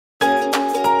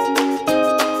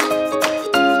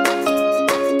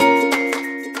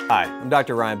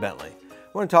Dr. Ryan Bentley.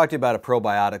 I want to talk to you about a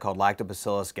probiotic called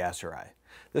Lactobacillus Gasseri.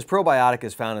 This probiotic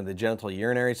is found in the genital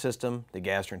urinary system, the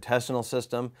gastrointestinal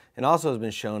system, and also has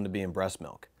been shown to be in breast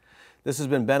milk. This has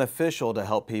been beneficial to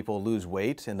help people lose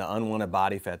weight and the unwanted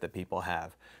body fat that people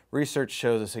have. Research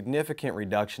shows a significant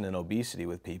reduction in obesity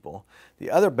with people.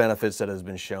 The other benefits that has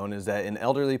been shown is that in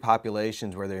elderly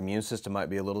populations where their immune system might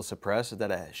be a little suppressed, is that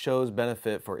it shows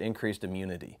benefit for increased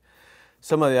immunity.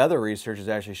 Some of the other research is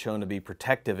actually shown to be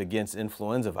protective against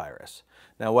influenza virus.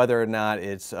 Now, whether or not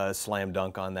it's a slam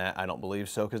dunk on that, I don't believe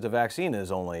so, because the vaccine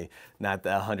is only not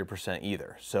 100%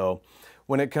 either. So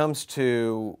when it comes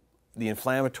to the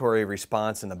inflammatory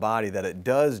response in the body, that it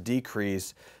does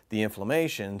decrease the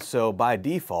inflammation, so by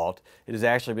default, it has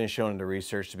actually been shown in the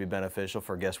research to be beneficial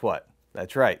for, guess what?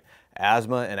 That's right,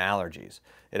 asthma and allergies.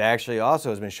 It actually also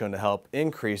has been shown to help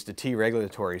increase the T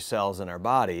regulatory cells in our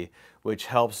body, which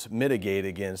helps mitigate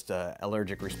against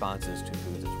allergic responses to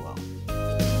foods as well.